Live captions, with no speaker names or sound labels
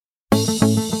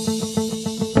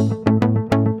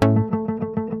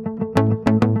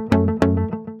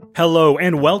Hello,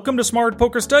 and welcome to Smart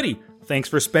Poker Study. Thanks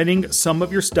for spending some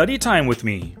of your study time with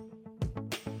me.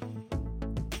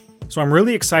 So I'm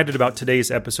really excited about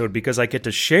today's episode because I get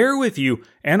to share with you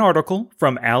an article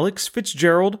from Alex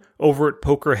Fitzgerald over at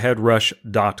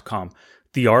PokerHeadRush.com.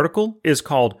 The article is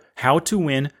called How to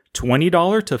Win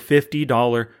 $20 to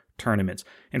 $50 Tournaments.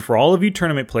 And for all of you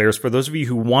tournament players, for those of you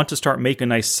who want to start making a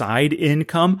nice side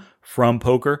income from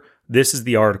poker, this is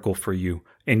the article for you.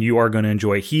 And you are going to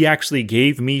enjoy it. He actually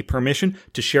gave me permission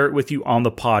to share it with you on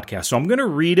the podcast. So I'm going to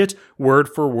read it word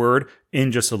for word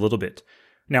in just a little bit.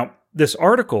 Now, this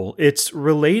article, it's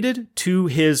related to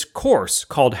his course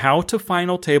called How to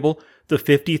Final Table the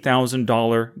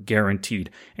 $50,000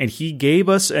 Guaranteed. And he gave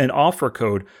us an offer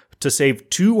code to save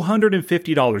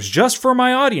 $250 just for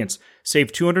my audience.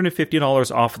 Save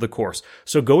 $250 off of the course.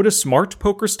 So go to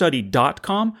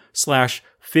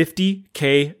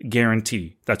smartpokerstudy.com/50K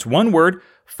guarantee. That's one word,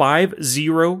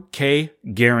 50K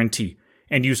guarantee.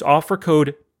 And use offer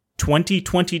code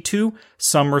 2022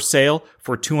 summer sale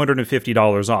for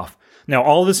 $250 off. Now,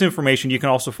 all this information you can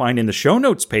also find in the show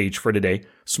notes page for today,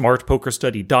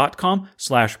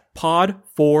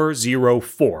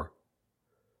 smartpokerstudy.com/pod404.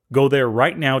 Go there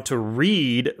right now to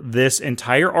read this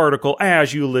entire article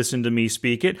as you listen to me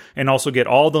speak it, and also get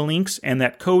all the links and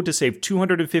that code to save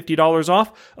 $250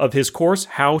 off of his course,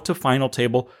 How to Final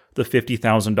Table the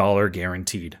 $50,000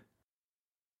 Guaranteed.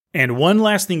 And one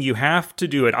last thing you have to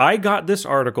do it. I got this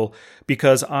article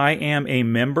because I am a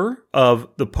member of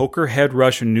the Poker Head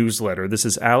Rush newsletter. This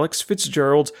is Alex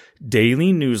Fitzgerald's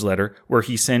daily newsletter where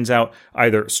he sends out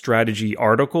either strategy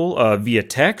article via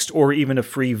text or even a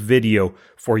free video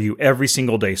for you every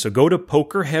single day. So go to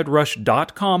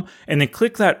pokerheadrush.com and then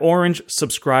click that orange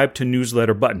subscribe to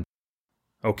newsletter button.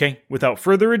 Okay, without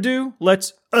further ado,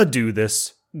 let's do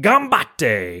this.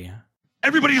 Gambate!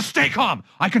 Everybody just stay calm.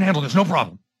 I can handle this, no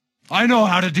problem. I know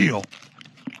how to deal.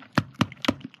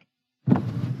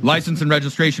 License and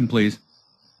registration, please.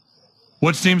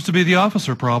 What seems to be the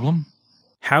officer problem?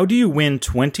 How do you win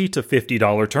 $20 to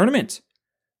 $50 tournaments?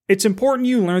 It's important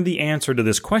you learn the answer to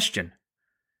this question.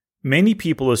 Many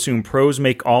people assume pros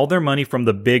make all their money from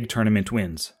the big tournament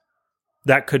wins.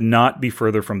 That could not be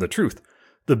further from the truth.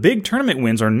 The big tournament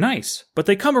wins are nice, but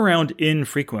they come around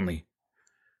infrequently.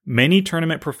 Many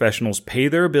tournament professionals pay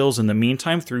their bills in the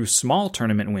meantime through small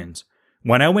tournament wins.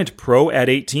 When I went pro at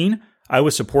 18, I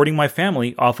was supporting my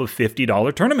family off of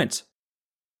 $50 tournaments.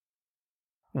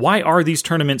 Why are these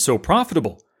tournaments so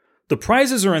profitable? The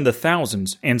prizes are in the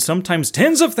thousands and sometimes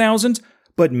tens of thousands,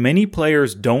 but many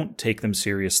players don't take them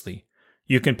seriously.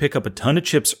 You can pick up a ton of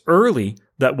chips early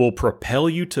that will propel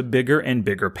you to bigger and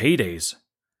bigger paydays.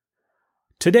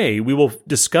 Today, we will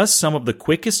discuss some of the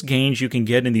quickest gains you can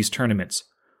get in these tournaments.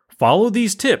 Follow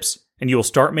these tips, and you'll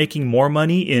start making more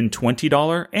money in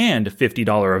 $20 and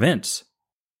 $50 events.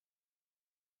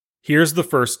 Here's the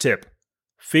first tip.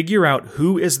 Figure out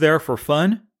who is there for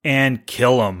fun and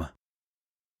kill them.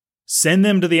 Send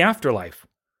them to the afterlife.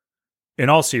 In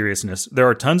all seriousness, there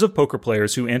are tons of poker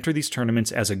players who enter these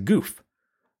tournaments as a goof.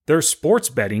 They're sports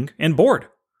betting and bored.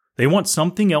 They want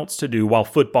something else to do while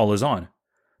football is on.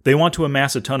 They want to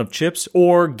amass a ton of chips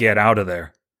or get out of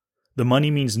there. The money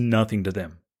means nothing to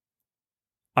them.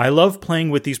 I love playing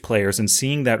with these players and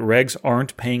seeing that regs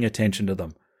aren't paying attention to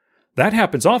them. That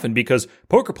happens often because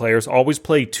poker players always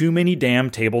play too many damn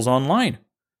tables online.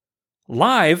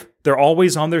 Live, they're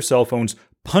always on their cell phones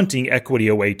punting equity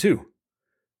away too.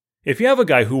 If you have a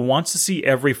guy who wants to see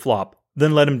every flop,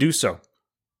 then let him do so.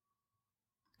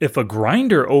 If a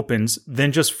grinder opens,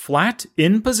 then just flat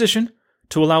in position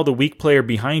to allow the weak player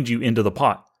behind you into the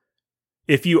pot.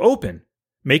 If you open,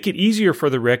 make it easier for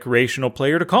the recreational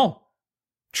player to call.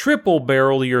 Triple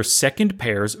barrel your second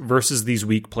pairs versus these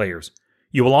weak players.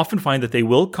 You will often find that they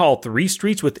will call 3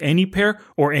 streets with any pair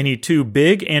or any 2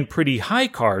 big and pretty high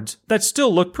cards that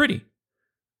still look pretty.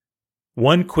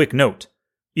 One quick note,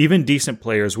 even decent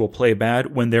players will play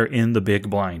bad when they're in the big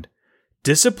blind.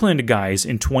 Disciplined guys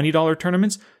in $20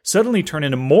 tournaments suddenly turn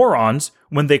into morons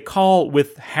when they call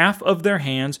with half of their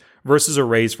hands versus a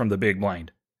raise from the big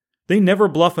blind. They never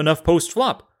bluff enough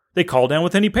post-flop. They call down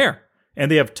with any pair. And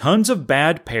they have tons of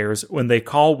bad pairs when they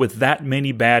call with that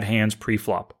many bad hands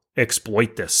pre-flop.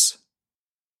 Exploit this.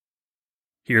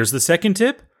 Here's the second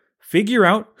tip. Figure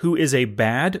out who is a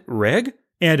bad reg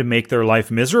and make their life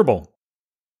miserable.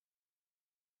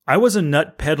 I was a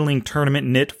nut peddling tournament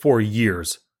nit for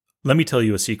years. Let me tell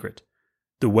you a secret.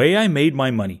 The way I made my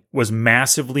money was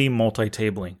massively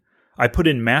multi-tabling. I put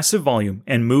in massive volume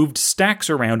and moved stacks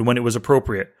around when it was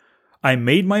appropriate. I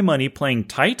made my money playing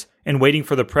tight and waiting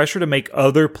for the pressure to make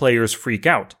other players freak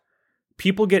out.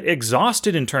 People get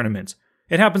exhausted in tournaments.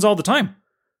 It happens all the time.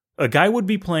 A guy would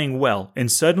be playing well,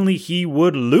 and suddenly he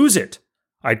would lose it.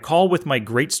 I'd call with my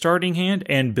great starting hand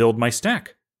and build my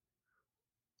stack.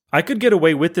 I could get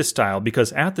away with this style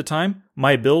because at the time,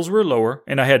 my bills were lower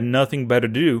and I had nothing better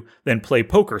to do than play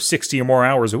poker 60 or more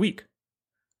hours a week.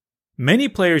 Many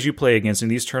players you play against in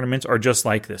these tournaments are just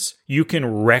like this. You can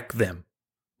wreck them.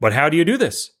 But how do you do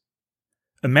this?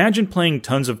 Imagine playing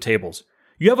tons of tables.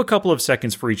 You have a couple of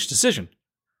seconds for each decision.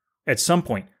 At some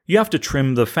point, you have to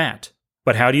trim the fat.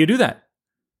 But how do you do that?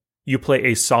 You play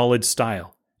a solid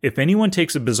style. If anyone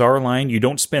takes a bizarre line, you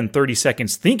don't spend 30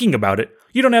 seconds thinking about it.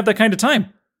 You don't have that kind of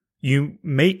time. You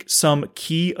make some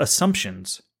key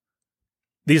assumptions.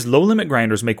 These low-limit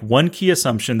grinders make one key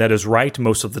assumption that is right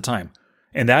most of the time,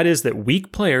 and that is that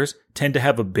weak players tend to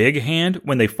have a big hand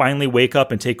when they finally wake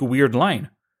up and take a weird line.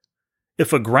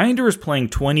 If a grinder is playing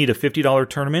 $20 to $50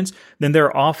 tournaments, then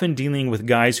they're often dealing with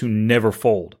guys who never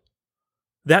fold.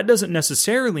 That doesn't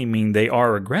necessarily mean they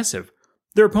are aggressive.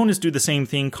 Their opponents do the same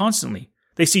thing constantly.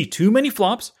 They see too many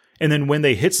flops, and then when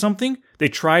they hit something, they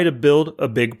try to build a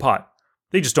big pot.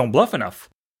 They just don't bluff enough.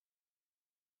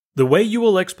 The way you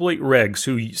will exploit regs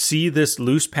who see this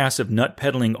loose passive nut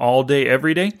peddling all day,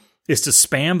 every day, is to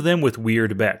spam them with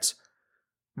weird bets.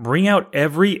 Bring out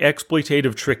every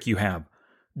exploitative trick you have.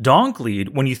 Donk lead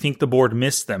when you think the board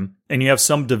missed them, and you have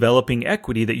some developing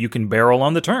equity that you can barrel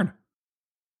on the turn.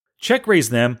 Check raise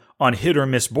them on hit or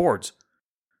miss boards.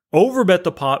 Overbet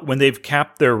the pot when they've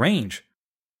capped their range.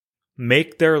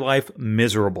 Make their life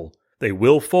miserable. They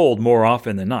will fold more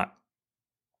often than not.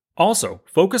 Also,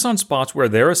 focus on spots where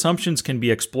their assumptions can be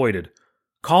exploited.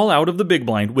 Call out of the big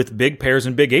blind with big pairs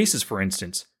and big aces, for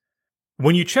instance.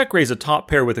 When you check raise a top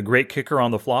pair with a great kicker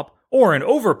on the flop, or an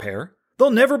overpair,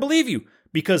 they'll never believe you,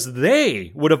 because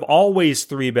they would have always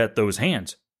 3-bet those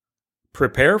hands.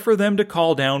 Prepare for them to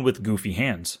call down with goofy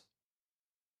hands.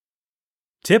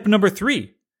 Tip number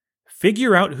 3.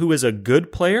 Figure out who is a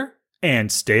good player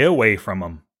and stay away from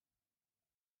them.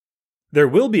 There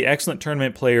will be excellent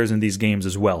tournament players in these games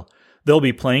as well. They'll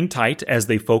be playing tight as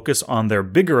they focus on their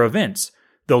bigger events.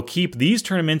 They'll keep these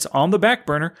tournaments on the back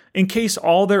burner in case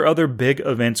all their other big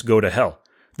events go to hell.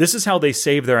 This is how they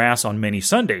save their ass on many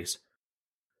Sundays.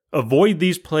 Avoid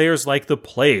these players like the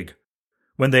plague.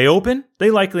 When they open, they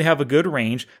likely have a good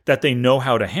range that they know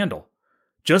how to handle.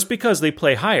 Just because they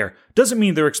play higher doesn't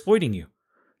mean they're exploiting you.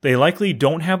 They likely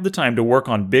don't have the time to work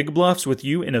on big bluffs with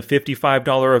you in a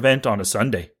 $55 event on a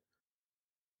Sunday.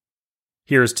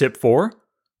 Here's tip 4.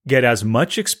 Get as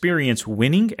much experience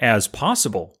winning as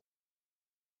possible.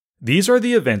 These are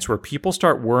the events where people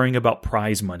start worrying about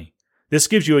prize money. This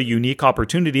gives you a unique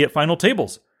opportunity at final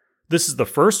tables. This is the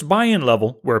first buy-in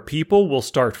level where people will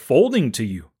start folding to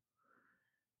you.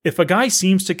 If a guy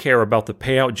seems to care about the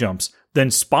payout jumps,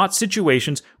 then spot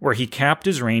situations where he capped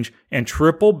his range and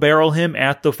triple barrel him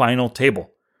at the final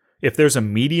table. If there's a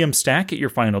medium stack at your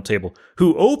final table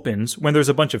who opens when there's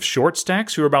a bunch of short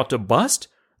stacks who are about to bust,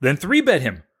 then 3-bet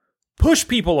him. Push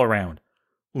people around.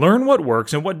 Learn what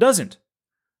works and what doesn't.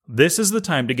 This is the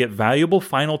time to get valuable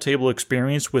final table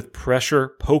experience with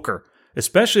pressure poker,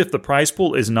 especially if the prize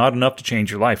pool is not enough to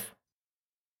change your life.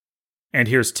 And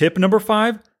here's tip number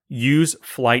 5. Use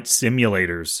flight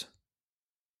simulators.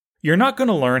 You're not going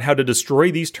to learn how to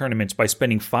destroy these tournaments by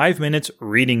spending 5 minutes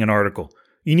reading an article.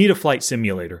 You need a flight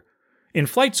simulator. In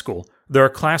flight school, there are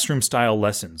classroom-style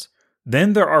lessons.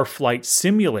 Then there are flight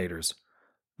simulators.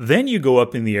 Then you go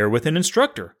up in the air with an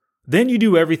instructor. Then you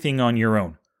do everything on your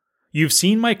own. You've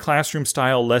seen my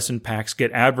classroom-style lesson packs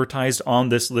get advertised on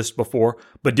this list before,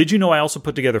 but did you know I also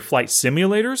put together flight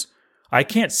simulators? I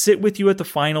can't sit with you at the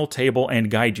final table and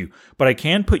guide you, but I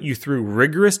can put you through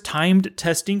rigorous timed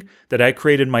testing that I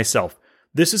created myself.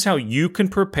 This is how you can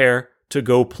prepare to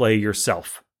go play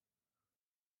yourself.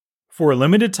 For a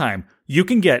limited time, you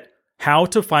can get How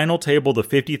to Final Table the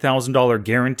 $50,000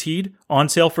 Guaranteed on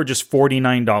sale for just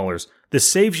 $49.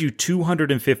 This saves you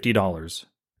 $250.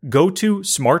 Go to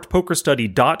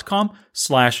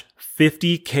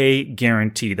smartpokerstudy.com/50K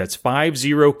guarantee. That's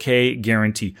 50K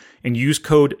guarantee. And use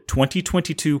code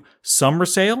 2022 summer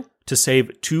sale to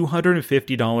save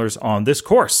 $250 on this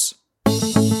course.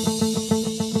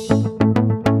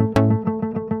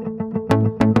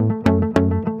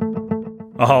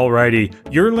 Alrighty,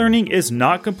 your learning is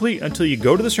not complete until you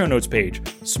go to the show notes page,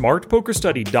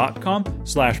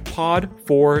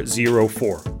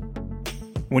 smartpokerstudy.com/pod404.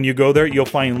 When you go there, you'll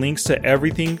find links to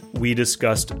everything we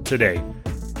discussed today.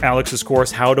 Alex's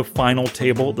course, How to Final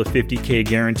Table the 50K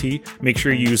Guarantee. Make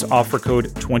sure you use offer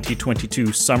code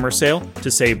 2022 summer sale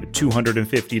to save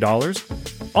 $250.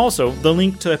 Also, the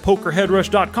link to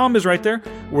pokerheadrush.com is right there,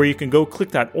 where you can go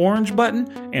click that orange button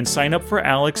and sign up for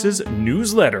Alex's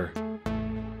newsletter.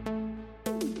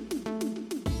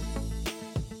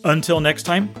 Until next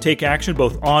time, take action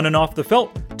both on and off the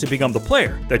felt to become the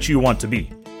player that you want to be.